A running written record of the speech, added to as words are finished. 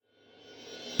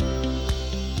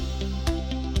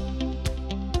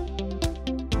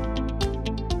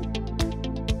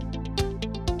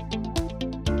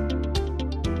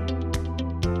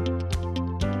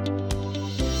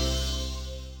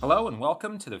Hello and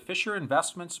welcome to the Fisher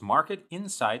Investments Market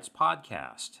Insights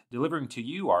podcast, delivering to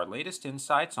you our latest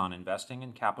insights on investing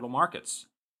in capital markets.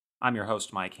 I'm your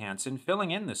host, Mike Hansen,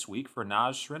 filling in this week for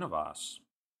Naz Srinivas.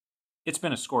 It's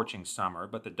been a scorching summer,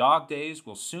 but the dog days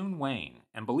will soon wane,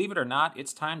 and believe it or not,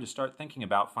 it's time to start thinking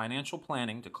about financial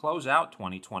planning to close out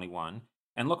 2021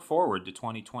 and look forward to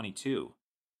 2022.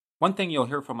 One thing you'll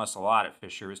hear from us a lot at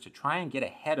Fisher is to try and get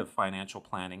ahead of financial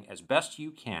planning as best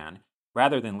you can,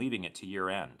 rather than leaving it to year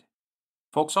end.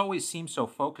 Folks always seem so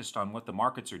focused on what the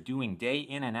markets are doing day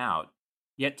in and out,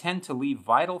 yet tend to leave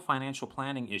vital financial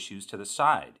planning issues to the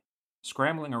side,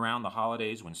 scrambling around the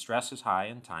holidays when stress is high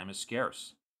and time is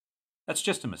scarce. That's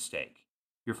just a mistake.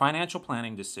 Your financial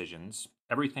planning decisions,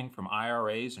 everything from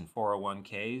IRAs and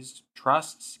 401ks,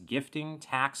 trusts, gifting,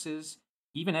 taxes,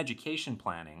 even education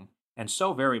planning, and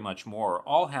so very much more,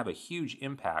 all have a huge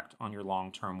impact on your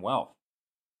long-term wealth.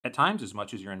 At times as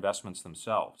much as your investments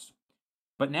themselves.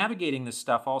 But navigating this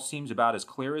stuff all seems about as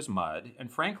clear as mud,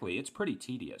 and frankly, it's pretty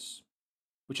tedious.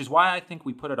 Which is why I think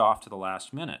we put it off to the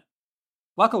last minute.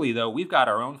 Luckily, though, we've got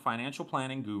our own financial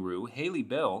planning guru, Haley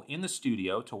Bill, in the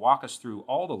studio to walk us through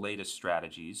all the latest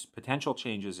strategies, potential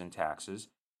changes in taxes,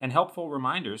 and helpful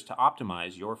reminders to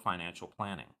optimize your financial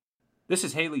planning. This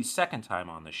is Haley's second time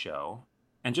on the show.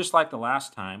 And just like the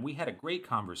last time, we had a great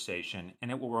conversation, and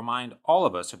it will remind all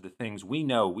of us of the things we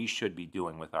know we should be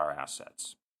doing with our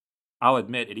assets. I'll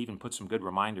admit it even put some good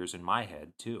reminders in my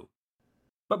head, too.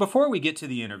 But before we get to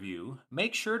the interview,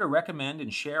 make sure to recommend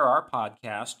and share our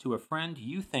podcast to a friend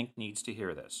you think needs to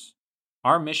hear this.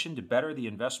 Our mission to better the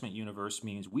investment universe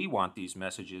means we want these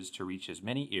messages to reach as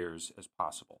many ears as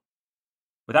possible.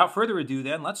 Without further ado,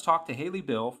 then, let's talk to Haley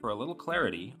Bill for a little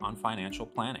clarity on financial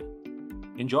planning.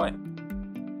 Enjoy.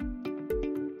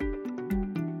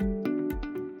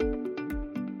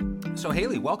 So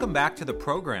Haley, welcome back to the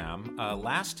program.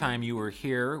 Last time you were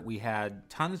here, we had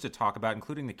tons to talk about,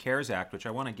 including the CARES Act, which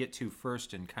I want to get to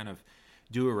first and kind of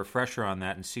do a refresher on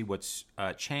that and see what's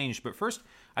changed. But first,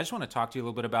 I just want to talk to you a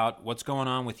little bit about what's going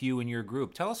on with you and your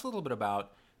group. Tell us a little bit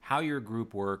about how your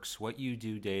group works, what you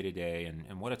do day to day,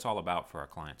 and what it's all about for our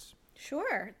clients.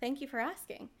 Sure. Thank you for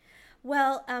asking.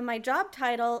 Well, my job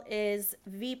title is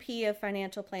VP of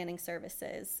Financial Planning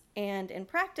Services. And in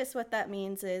practice, what that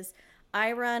means is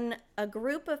I run a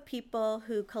group of people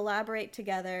who collaborate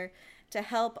together to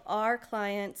help our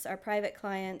clients, our private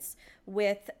clients,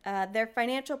 with their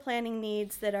financial planning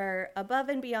needs that are above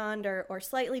and beyond or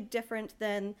slightly different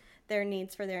than their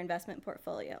needs for their investment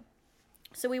portfolio.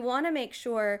 So we want to make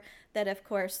sure that, of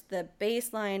course, the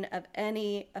baseline of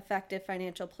any effective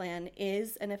financial plan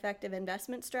is an effective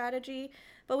investment strategy,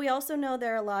 but we also know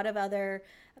there are a lot of other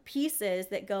pieces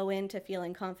that go into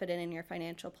feeling confident in your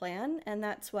financial plan, and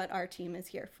that's what our team is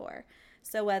here for.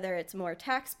 So whether it's more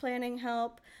tax planning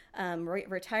help,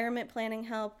 retirement planning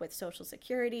help with Social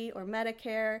Security or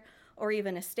Medicare, or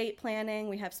even estate planning,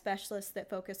 we have specialists that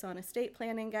focus on estate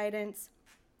planning guidance.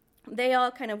 They all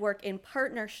kind of work in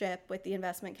partnership with the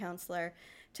investment counselor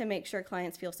to make sure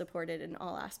clients feel supported in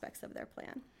all aspects of their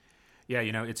plan. Yeah,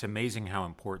 it's amazing how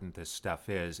important this stuff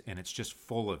is, and it's just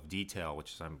full of detail,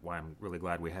 which is why I'm really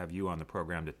glad we have you on the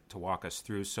program to walk us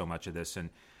through so much of this. And,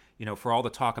 for all the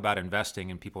talk about investing,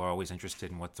 and people are always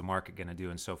interested in what's the market going to do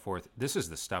and so forth, this is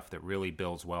the stuff that really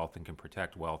builds wealth and can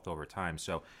protect wealth over time.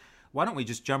 So why don't we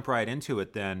just jump right into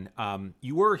it then?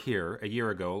 You were here a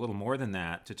year ago, a little more than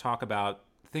that, to talk about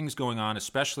things going on,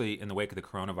 especially in the wake of the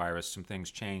coronavirus. Some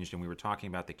things changed, and we were talking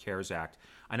about the CARES Act.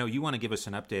 I know you want to give us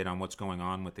an update on what's going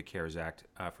on with the CARES Act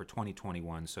for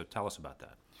 2021, so tell us about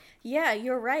that. Yeah,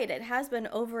 you're right. It has been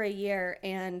over a year,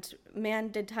 and man,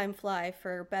 did time fly,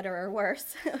 for better or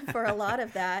worse, for a lot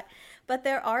of that. But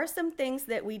there are some things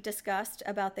that we discussed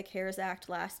about the CARES Act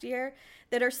last year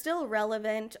that are still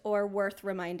relevant or worth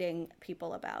reminding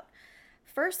people about.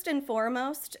 First and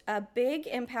foremost, a big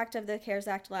impact of the CARES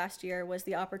Act last year was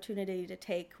the opportunity to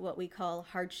take what we call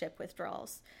hardship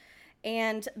withdrawals.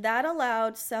 And that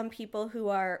allowed some people who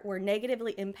were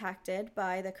negatively impacted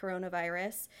by the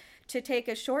coronavirus to take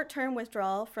a short-term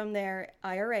withdrawal from their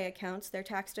IRA accounts, their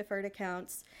tax-deferred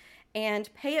accounts, and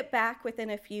pay it back within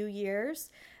a few years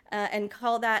and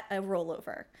call that a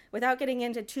rollover. Without getting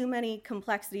into too many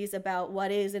complexities about what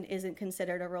is and isn't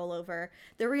considered a rollover,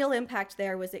 the real impact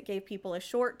there was it gave people a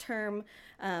short-term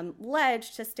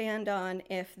ledge to stand on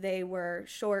if they were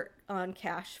short on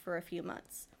cash for a few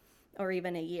months or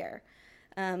even a year.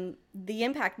 The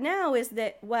impact now is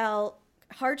that while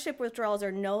hardship withdrawals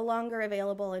are no longer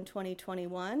available in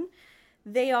 2021,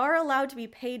 they are allowed to be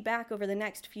paid back over the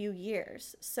next few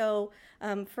years. So,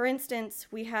 for instance,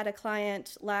 we had a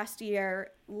client last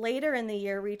year, later in the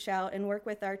year, reach out and work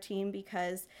with our team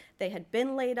because they had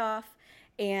been laid off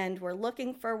and were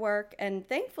looking for work, and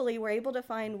thankfully were able to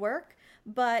find work,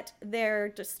 but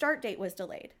their start date was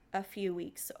delayed a few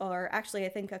weeks, or actually I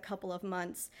think a couple of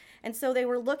months. And so they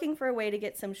were looking for a way to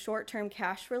get some short-term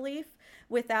cash relief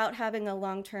without having a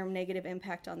long-term negative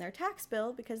impact on their tax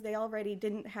bill because they already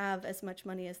didn't have as much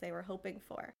money as they were hoping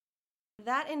for.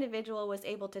 That individual was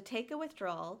able to take a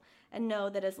withdrawal and know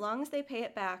that as long as they pay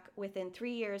it back within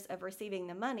 3 years of receiving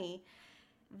the money,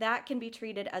 that can be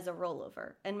treated as a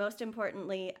rollover, and most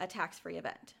importantly, a tax-free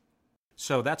event.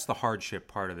 So that's the hardship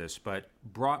part of this, but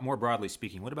more broadly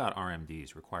speaking, what about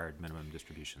RMDs, required minimum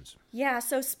distributions? Yeah,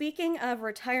 so speaking of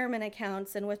retirement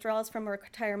accounts and withdrawals from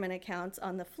retirement accounts,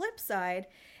 on the flip side,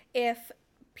 if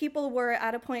people were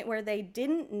at a point where they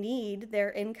didn't need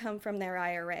their income from their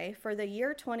IRA, for the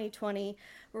year 2020,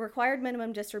 required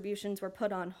minimum distributions were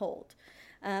put on hold.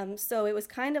 So it was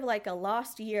kind of like a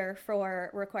lost year for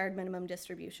required minimum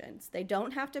distributions. They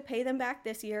don't have to pay them back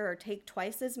this year or take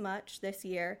twice as much this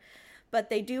year, but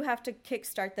they do have to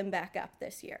kickstart them back up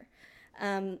this year.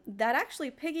 That actually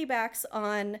piggybacks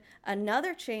on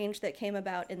another change that came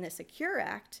about in the Secure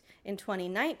Act in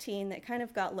 2019 that kind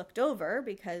of got looked over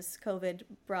because COVID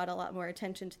brought a lot more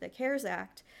attention to the CARES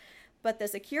Act. But the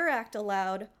Secure Act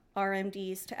allowed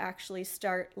RMDs to actually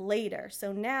start later.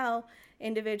 So now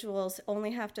individuals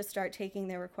only have to start taking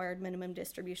their required minimum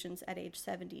distributions at age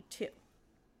 72,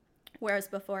 whereas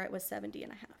before it was 70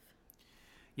 and a half.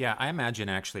 Yeah, I imagine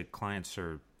actually clients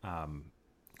are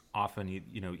often,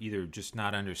 either just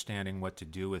not understanding what to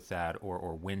do with that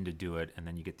or when to do it, and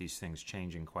then you get these things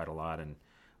changing quite a lot, and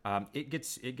it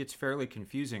gets fairly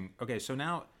confusing. Okay, so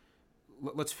now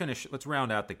let's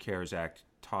round out the CARES Act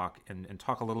talk and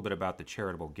talk a little bit about the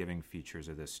charitable giving features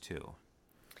of this too.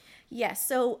 Yes,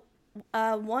 so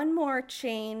one more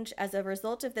change as a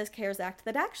result of this CARES Act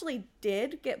that actually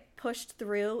did get pushed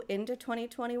through into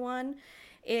 2021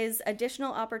 is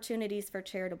additional opportunities for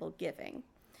charitable giving.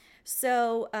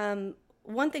 So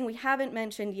one thing we haven't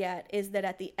mentioned yet is that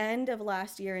at the end of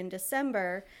last year in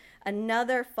December,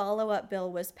 another follow-up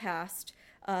bill was passed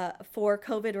for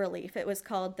COVID relief. It was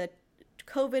called the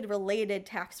COVID-related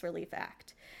Tax Relief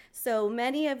Act. So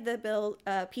many of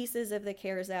the pieces of the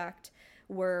CARES Act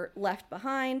were left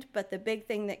behind, but the big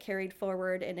thing that carried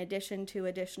forward, in addition to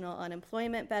additional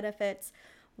unemployment benefits,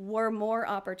 were more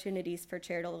opportunities for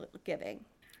charitable giving.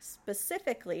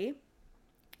 Specifically,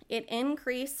 it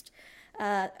increased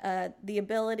the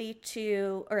ability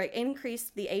to, or it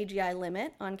increased the AGI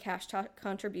limit on cash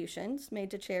contributions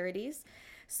made to charities.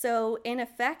 So in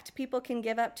effect, people can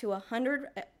give up to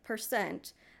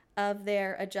 100% of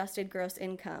their adjusted gross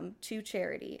income to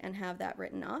charity and have that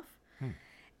written off.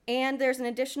 And there's an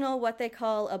additional what they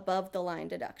call above the line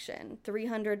deduction,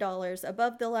 $300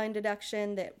 above the line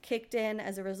deduction that kicked in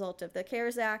as a result of the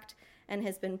CARES Act and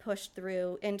has been pushed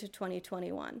through into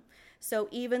 2021. So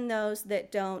even those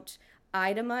that don't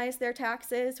itemize their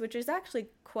taxes, which is actually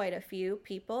quite a few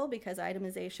people because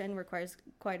itemization requires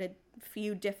quite a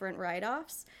few different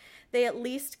write-offs, they at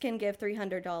least can give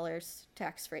 $300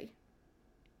 tax-free.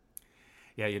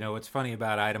 Yeah, what's funny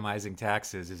about itemizing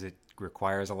taxes is it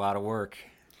requires a lot of work.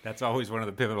 That's always one of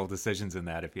the pivotal decisions in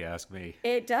that, if you ask me.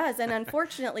 It does, and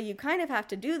unfortunately, you kind of have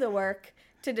to do the work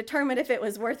to determine if it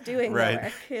was worth doing the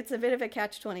work. It's a bit of a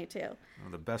catch-22. One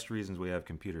of the best reasons we have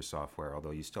computer software, although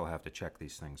you still have to check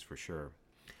these things for sure.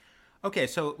 Okay,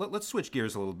 so let's switch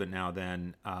gears a little bit now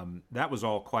then. That was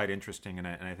all quite interesting, and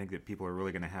I think that people are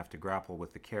really going to have to grapple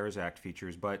with the CARES Act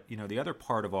features. But, the other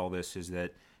part of all this is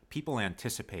that people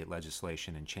anticipate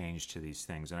legislation and change to these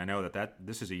things. And I know that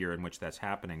this is a year in which that's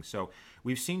happening. So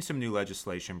we've seen some new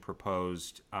legislation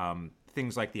proposed,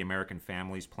 things like the American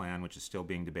Families Plan, which is still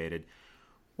being debated.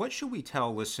 What should we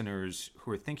tell listeners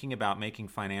who are thinking about making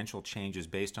financial changes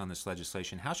based on this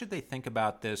legislation? How should they think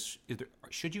about this?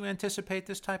 Should you anticipate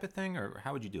this type of thing, or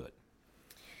how would you do it?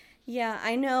 Yeah,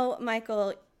 I know,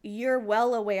 Michael, you're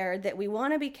well aware that we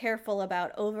want to be careful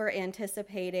about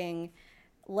over-anticipating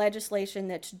legislation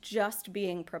that's just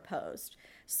being proposed.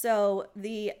 So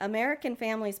the American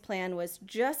Families Plan was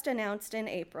just announced in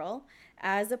April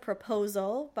as a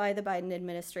proposal by the Biden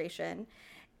administration.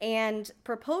 And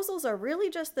proposals are really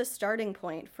just the starting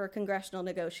point for congressional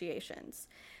negotiations.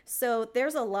 So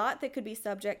there's a lot that could be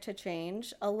subject to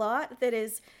change, a lot that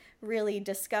is really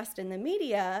discussed in the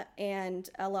media, and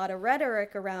a lot of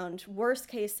rhetoric around worst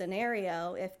case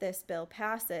scenario if this bill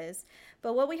passes.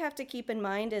 But what we have to keep in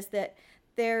mind is that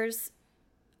there's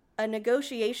a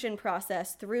negotiation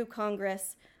process through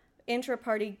Congress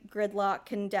intra-party gridlock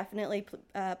can definitely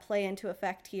play into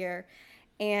effect here.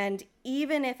 And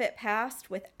even if it passed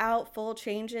without full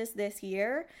changes this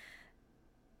year,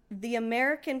 the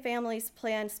American Families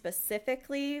Plan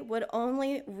specifically would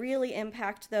only really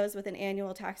impact those with an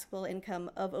annual taxable income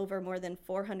of over more than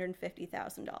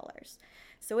 $450,000.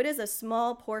 So it is a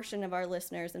small portion of our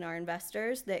listeners and our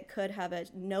investors that could have a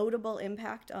notable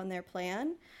impact on their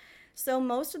plan. So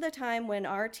most of the time when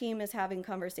our team is having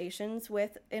conversations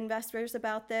with investors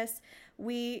about this,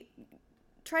 we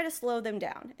try to slow them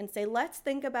down and say, let's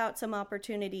think about some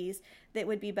opportunities that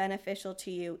would be beneficial to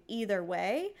you either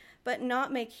way, but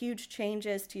not make huge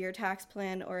changes to your tax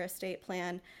plan or estate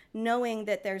plan, knowing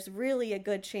that there's really a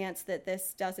good chance that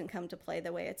this doesn't come to play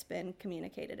the way it's been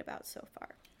communicated about so far.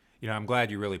 I'm glad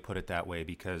you really put it that way,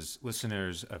 because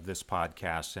listeners of this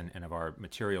podcast and of our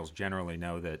materials generally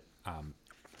know that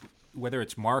whether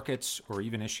it's markets or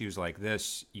even issues like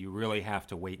this, you really have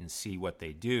to wait and see what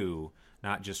they do,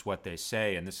 not just what they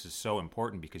say. And this is so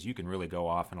important because you can really go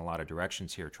off in a lot of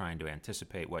directions here trying to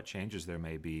anticipate what changes there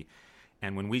may be.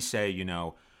 And when we say,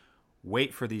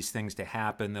 wait for these things to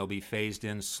happen, they'll be phased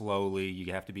in slowly,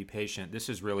 you have to be patient, this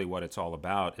is really what it's all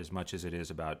about, as much as it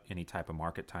is about any type of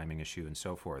market timing issue and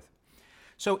so forth.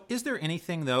 So is there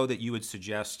anything, though, that you would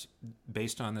suggest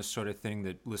based on this sort of thing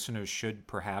that listeners should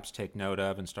perhaps take note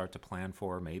of and start to plan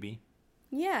for, maybe?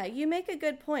 Yeah, you make a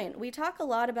good point. We talk a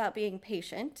lot about being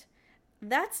patient.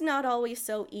 That's not always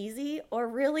so easy or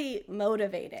really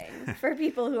motivating for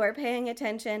people who are paying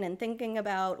attention and thinking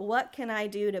about what can I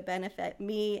do to benefit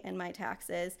me and my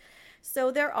taxes.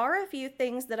 So there are a few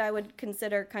things that I would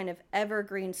consider kind of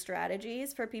evergreen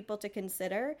strategies for people to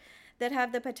consider that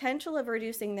have the potential of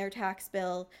reducing their tax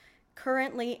bill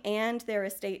currently and their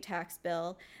estate tax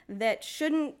bill that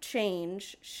shouldn't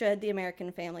change should the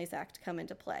American Families Act come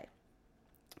into play.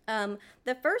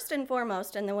 The first and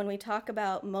foremost, and the one we talk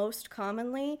about most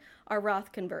commonly, are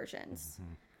Roth conversions.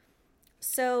 Mm-hmm.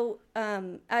 So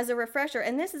as a refresher,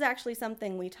 and this is actually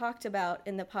something we talked about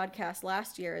in the podcast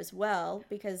last year as well,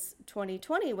 because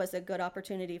 2020 was a good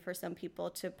opportunity for some people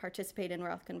to participate in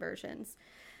Roth conversions.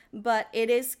 But it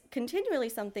is continually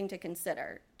something to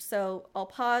consider. So I'll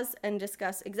pause and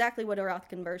discuss exactly what a Roth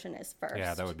conversion is first.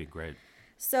 Yeah, that would be great.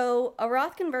 So a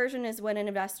Roth conversion is when an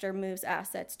investor moves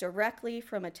assets directly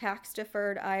from a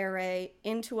tax-deferred IRA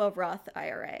into a Roth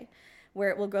IRA,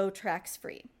 where it will go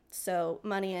tax-free. So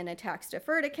money in a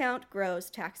tax-deferred account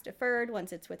grows tax-deferred.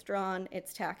 Once it's withdrawn,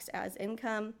 it's taxed as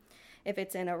income. If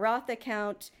it's in a Roth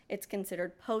account, it's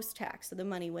considered post-tax. So the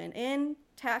money went in,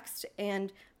 taxed,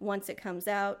 and once it comes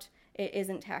out, it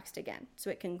isn't taxed again.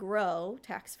 So it can grow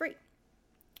tax-free.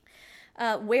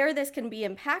 Where this can be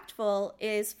impactful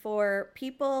is for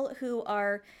people who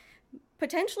are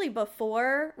potentially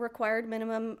before required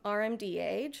minimum RMD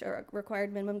age or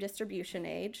required minimum distribution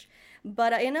age,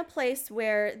 but in a place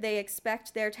where they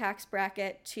expect their tax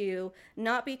bracket to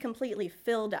not be completely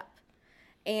filled up.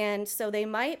 And so they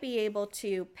might be able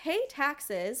to pay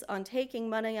taxes on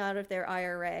taking money out of their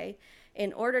IRA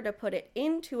in order to put it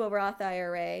into a Roth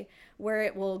IRA where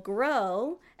it will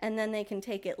grow, and then they can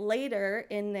take it later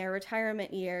in their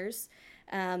retirement years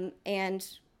and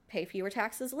pay fewer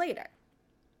taxes later.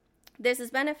 This is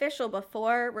beneficial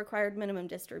before required minimum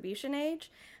distribution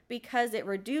age because it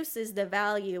reduces the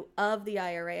value of the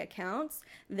IRA accounts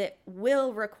that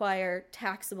will require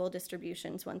taxable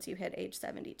distributions once you hit age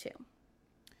 72.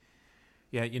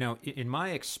 Yeah, in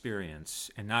my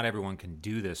experience, and not everyone can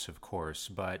do this, of course,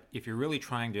 but if you're really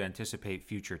trying to anticipate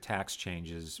future tax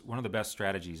changes, one of the best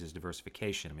strategies is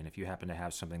diversification. I mean, if you happen to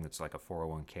have something that's like a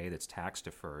 401k that's tax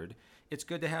deferred, it's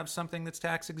good to have something that's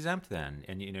tax exempt then.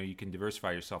 And, you can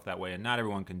diversify yourself that way. And not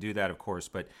everyone can do that, of course,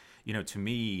 but, to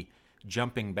me,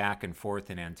 jumping back and forth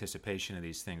in anticipation of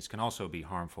these things can also be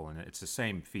harmful. And it's the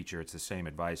same feature, it's the same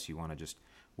advice. You want to just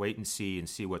wait and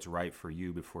see what's right for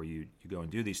you before you go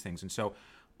and do these things. And so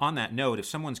on that note, if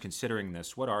someone's considering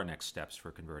this, what are next steps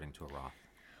for converting to a Roth?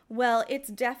 Well, it's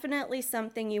definitely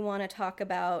something you want to talk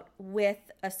about with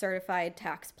a certified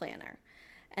tax planner.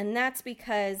 And that's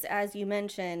because, as you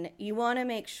mentioned, you want to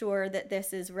make sure that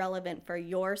this is relevant for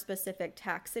your specific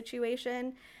tax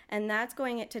situation. And that's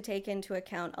going to take into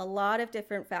account a lot of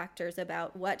different factors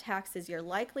about what taxes you're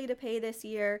likely to pay this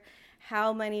year,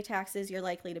 how many taxes you're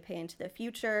likely to pay into the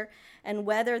future, and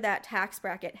whether that tax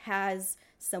bracket has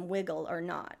some wiggle or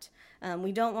not.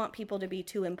 We don't want people to be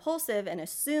too impulsive and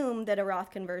assume that a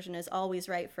Roth conversion is always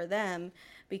right for them,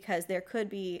 because there could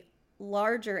be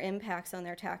larger impacts on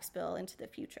their tax bill into the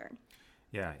future.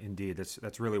 Yeah, indeed.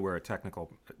 That's really where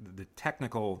the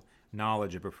technical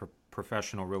knowledge of a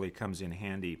professional really comes in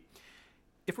handy.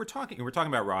 If we're talking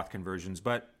about Roth conversions,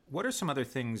 but what are some other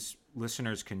things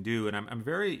listeners can do? And I'm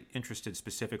very interested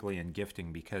specifically in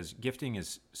gifting, because gifting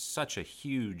is such a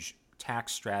huge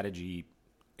tax strategy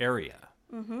area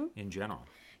in general.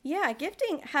 Yeah,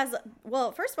 gifting has,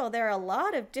 well, first of all, there are a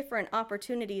lot of different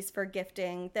opportunities for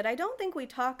gifting that I don't think we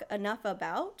talk enough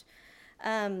about.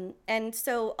 And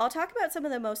so I'll talk about some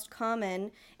of the most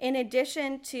common, in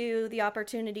addition to the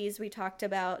opportunities we talked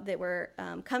about that were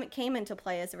came into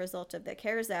play as a result of the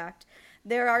CARES Act.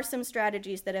 There are some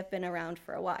strategies that have been around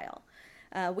for a while.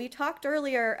 We talked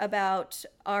earlier about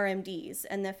RMDs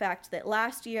and the fact that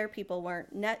last year people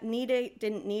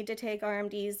didn't need to take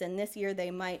RMDs, and this year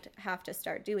they might have to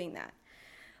start doing that.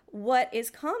 What is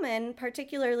common,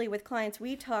 particularly with clients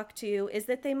we talk to, is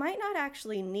that they might not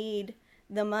actually need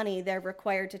the money they're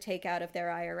required to take out of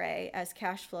their IRA as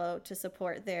cash flow to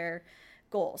support their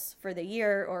goals for the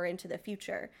year or into the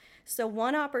future. So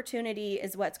one opportunity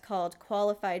is what's called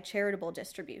qualified charitable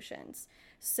distributions.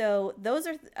 So those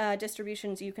are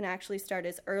distributions you can actually start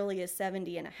as early as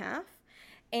 70 and a half.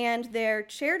 And they're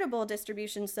charitable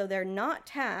distributions, so they're not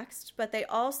taxed, but they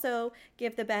also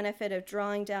give the benefit of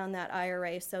drawing down that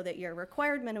IRA so that your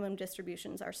required minimum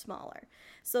distributions are smaller.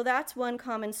 So that's one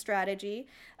common strategy.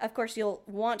 Of course, you'll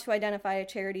want to identify a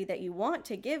charity that you want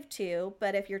to give to,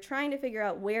 but if you're trying to figure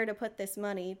out where to put this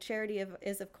money, charity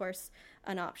is, of course,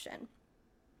 an option.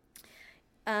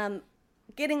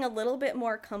 Getting a little bit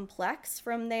more complex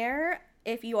from there,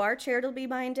 if you are charitably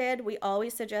minded, we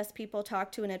always suggest people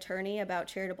talk to an attorney about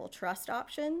charitable trust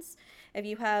options. If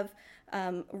you have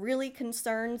really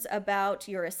concerns about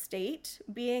your estate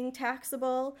being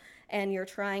taxable and you're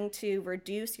trying to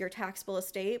reduce your taxable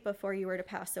estate before you were to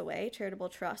pass away, charitable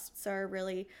trusts are a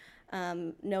really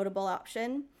notable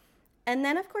option. And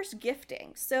then, of course,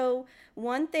 gifting. So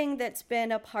one thing that's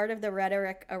been a part of the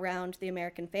rhetoric around the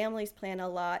American Families Plan a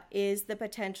lot is the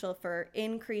potential for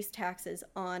increased taxes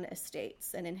on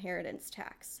estates and inheritance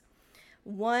tax.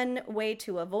 One way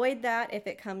to avoid that, if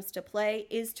it comes to play,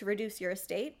 is to reduce your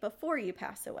estate before you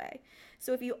pass away.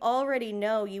 So if you already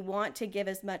know you want to give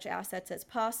as much assets as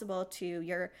possible to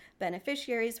your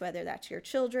beneficiaries, whether that's your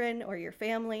children or your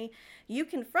family, you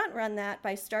can front run that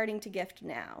by starting to gift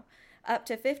now. Up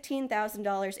to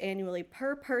 $15,000 annually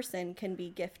per person can be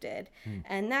gifted.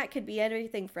 And that could be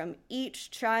anything from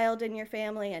each child in your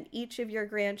family and each of your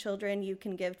grandchildren. You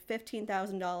can give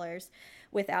 $15,000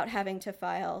 without having to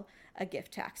file a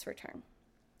gift tax return.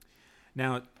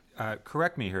 Now,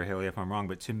 correct me here, Haley, if I'm wrong,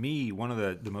 but to me, one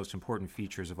of the most important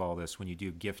features of all this when you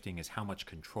do gifting is how much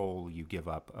control you give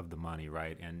up of the money,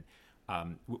 right? And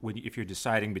if you're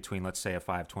deciding between, let's say, a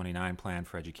 529 plan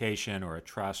for education or a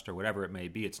trust or whatever it may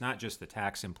be, it's not just the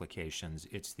tax implications,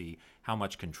 it's the how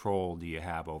much control do you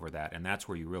have over that. And that's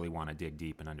where you really want to dig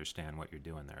deep and understand what you're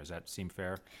doing there. Does that seem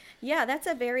fair? Yeah, that's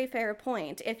a very fair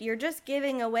point. If you're just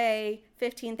giving away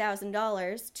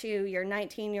 $15,000 to your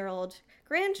 19-year-old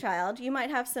grandchild, you might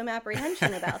have some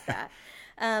apprehension about that.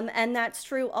 And that's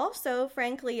true also,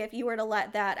 frankly, if you were to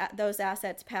let those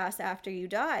assets pass after you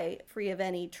die, free of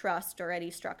any trust or any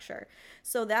structure.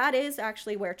 So that is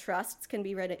actually where trusts can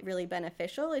be really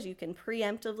beneficial, as you can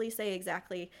preemptively say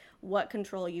exactly what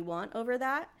control you want over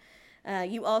that.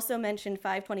 You also mentioned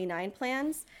 529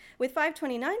 plans. With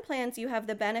 529 plans, you have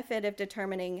the benefit of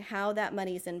determining how that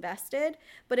money is invested,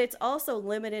 but it's also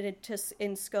limited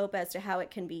in scope as to how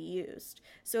it can be used.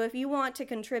 So if you want to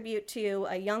contribute to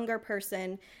a younger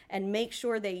person and make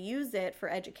sure they use it for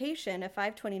education, a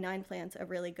 529 plan's a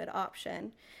really good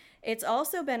option. It's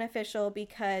also beneficial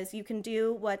because you can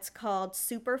do what's called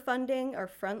super funding or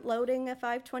front loading a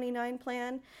 529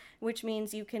 plan, which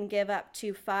means you can give up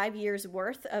to 5 years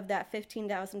worth of that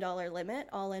 $15,000 limit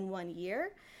all in 1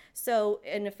 year. So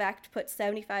in effect, put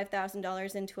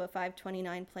 $75,000 into a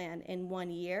 529 plan in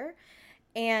 1 year.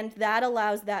 And that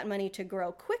allows that money to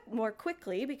grow more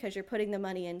quickly because you're putting the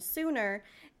money in sooner,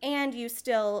 and you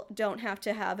still don't have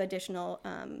to have additional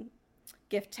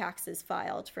gift taxes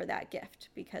filed for that gift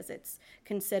because it's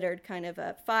considered kind of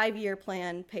a 5-year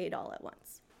plan paid all at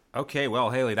once. Okay,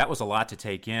 well, Haley, that was a lot to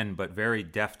take in, but very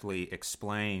deftly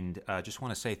explained. Just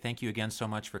want to say thank you again so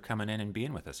much for coming in and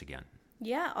being with us again.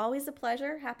 Yeah, always a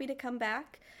pleasure. Happy to come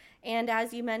back. And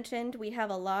as you mentioned, we have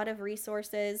a lot of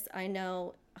resources. I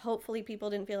know hopefully people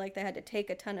didn't feel like they had to take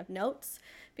a ton of notes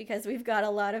because we've got a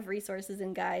lot of resources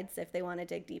and guides if they want to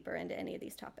dig deeper into any of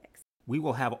these topics. We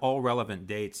will have all relevant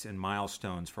dates and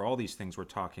milestones for all these things we're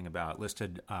talking about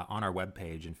listed on our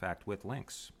webpage, in fact, with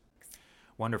links.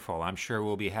 Wonderful. I'm sure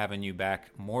we'll be having you back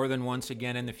more than once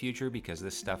again in the future because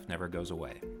this stuff never goes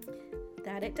away.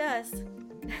 That it does.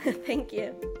 Thank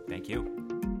you. Thank you.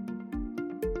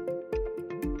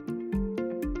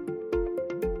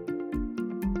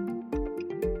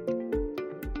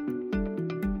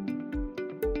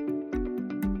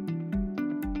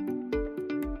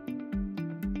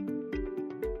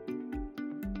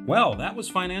 Well, that was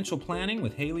Financial Planning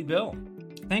with Haley Bill.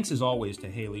 Thanks as always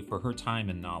to Haley for her time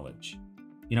and knowledge.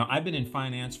 You know, I've been in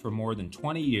finance for more than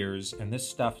 20 years, and this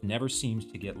stuff never seems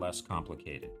to get less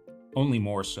complicated. Only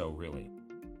more so, really.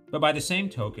 But by the same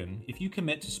token, if you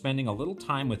commit to spending a little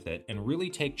time with it and really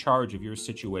take charge of your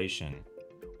situation,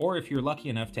 or if you're lucky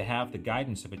enough to have the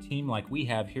guidance of a team like we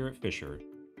have here at Fisher,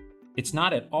 it's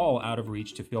not at all out of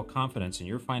reach to feel confidence in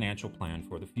your financial plan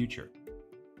for the future.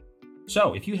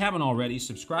 So, if you haven't already,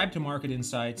 subscribe to Market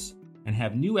Insights and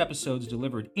have new episodes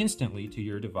delivered instantly to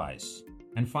your device.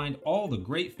 And find all the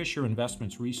great Fisher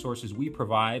Investments resources we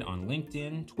provide on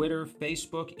LinkedIn, Twitter,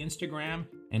 Facebook, Instagram,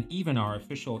 and even our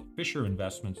official Fisher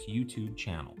Investments YouTube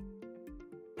channel.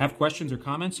 Have questions or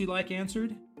comments you'd like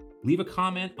answered? Leave a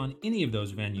comment on any of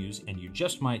those venues and you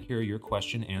just might hear your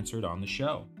question answered on the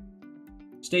show.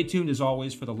 Stay tuned as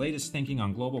always for the latest thinking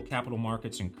on global capital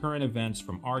markets and current events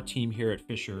from our team here at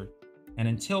Fisher. And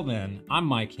until then, I'm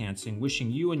Mike Hansing, wishing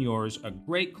you and yours a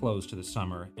great close to the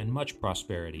summer and much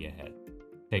prosperity ahead.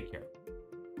 Take care.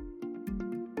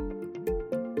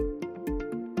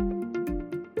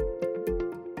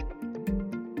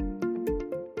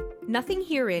 Nothing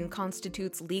herein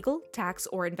constitutes legal, tax,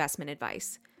 or investment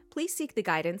advice. Please seek the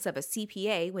guidance of a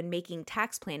CPA when making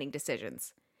tax planning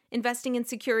decisions. Investing in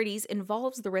securities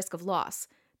involves the risk of loss.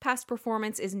 Past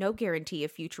performance is no guarantee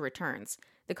of future returns.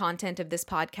 The content of this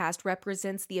podcast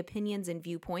represents the opinions and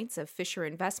viewpoints of Fisher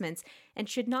Investments and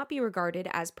should not be regarded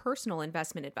as personal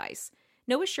investment advice.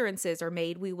 No assurances are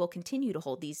made we will continue to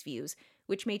hold these views,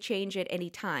 which may change at any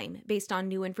time based on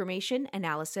new information,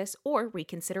 analysis, or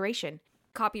reconsideration.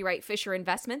 Copyright Fisher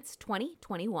Investments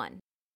 2021.